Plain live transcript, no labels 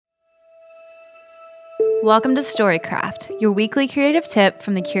Welcome to Storycraft, your weekly creative tip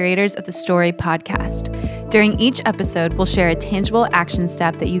from the curators of the Story podcast. During each episode, we'll share a tangible action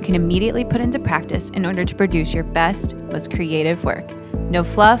step that you can immediately put into practice in order to produce your best, most creative work. No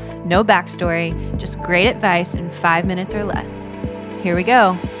fluff, no backstory, just great advice in 5 minutes or less. Here we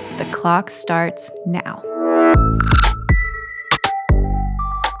go. The clock starts now.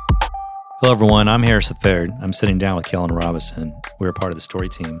 Hello, everyone. I'm Harrison Faird. I'm sitting down with Kellen Robinson. We're a part of the Story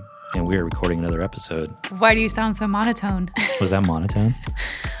team, and we are recording another episode. Why do you sound so monotone? Was that monotone?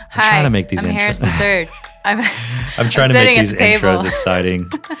 Hi, I'm trying to make these I'm Harrison Faird. I'm trying to make these intros table.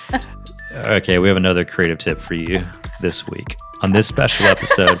 exciting. Okay, we have another creative tip for you this week. On this special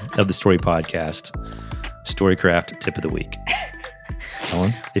episode of the Story podcast, Storycraft Tip of the Week.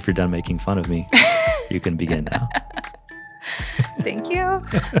 Kellen, if you're done making fun of me, you can begin now. Thank you.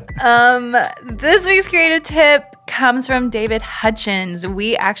 This week's creative tip comes from David Hutchins.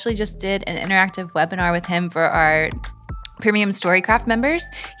 We actually just did an interactive webinar with him for our premium Storycraft members.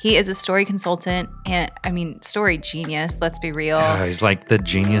 He is a story consultant and, story genius, let's be real. He's like the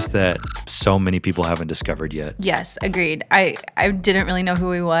genius that so many people haven't discovered yet. Yes, agreed. I didn't really know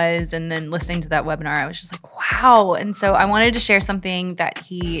who he was, and then listening to that webinar, I was just like, wow. And so I wanted to share something that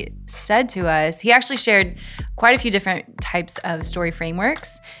he said to us. He actually shared quite a few different types of story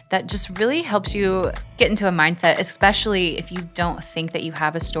frameworks that just really helps you get into a mindset, especially if you don't think that you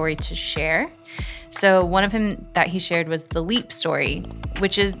have a story to share. So one of him that he shared was the leap story,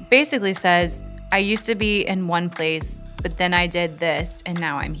 which is basically says, I used to be in one place, but then I did this and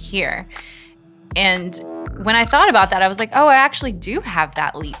now I'm here. And when I thought about that, I was like, oh, I actually do have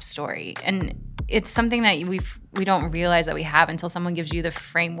that leap story. And it's something that we don't realize that we have until someone gives you the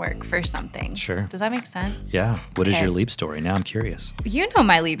framework for something. Sure. Does that make sense? Yeah. What is your leap story? Now I'm curious. You know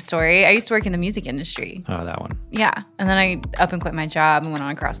my leap story. I used to work in the music industry. Oh, that one. Yeah. And then I up and quit my job and went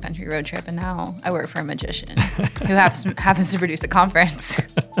on a cross-country road trip, and now I work for a magician who happens to produce a conference.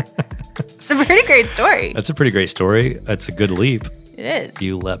 It's a pretty great story. That's a pretty great story. That's a good leap. It is.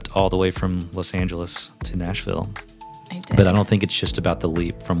 You leapt all the way from Los Angeles to Nashville. I did. But I don't think it's just about the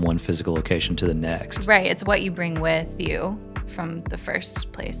leap from one physical location to the next. Right. It's what you bring with you from the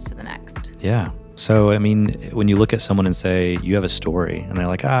first place to the next. Yeah. So, when you look at someone and say, you have a story, and they're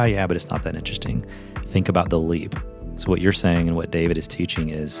like, yeah, but it's not that interesting. Think about the leap. So what you're saying and what David is teaching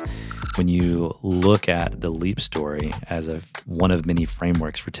is when you look at the leap story as one of many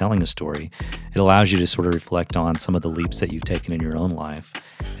frameworks for telling a story, it allows you to sort of reflect on some of the leaps that you've taken in your own life.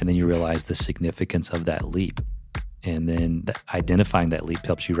 And then you realize the significance of that leap. And then identifying that leap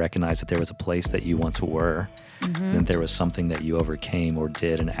helps you recognize that there was a place that you once were, and that there was something that you overcame or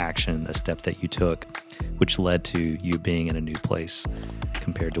did, an action, a step that you took, which led to you being in a new place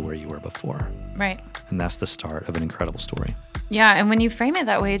compared to where you were before. Right. And that's the start of an incredible story. Yeah, and when you frame it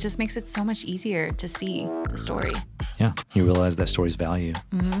that way, it just makes it so much easier to see the story. Yeah, you realize that story's value.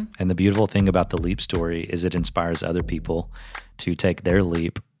 Mm-hmm. And the beautiful thing about the leap story is it inspires other people to take their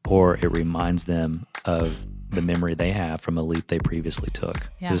leap, or it reminds them of the memory they have from a leap they previously took.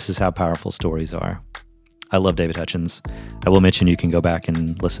 Yeah. This is how powerful stories are. I love David Hutchins. I will mention you can go back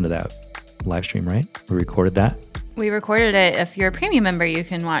and listen to that live stream, right? We recorded that. We recorded it. If you're a premium member, you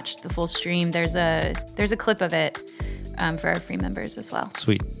can watch the full stream. There's a clip of it for our free members as well.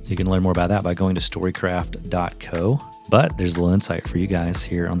 Sweet. You can learn more about that by going to storycraft.co. But there's a little insight for you guys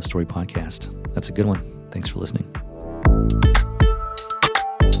here on the Story Podcast. That's a good one. Thanks for listening.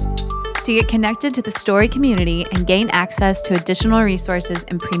 To get connected to the Story community and gain access to additional resources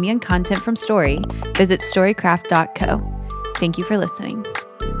and premium content from Story, visit storycraft.co. Thank you for listening.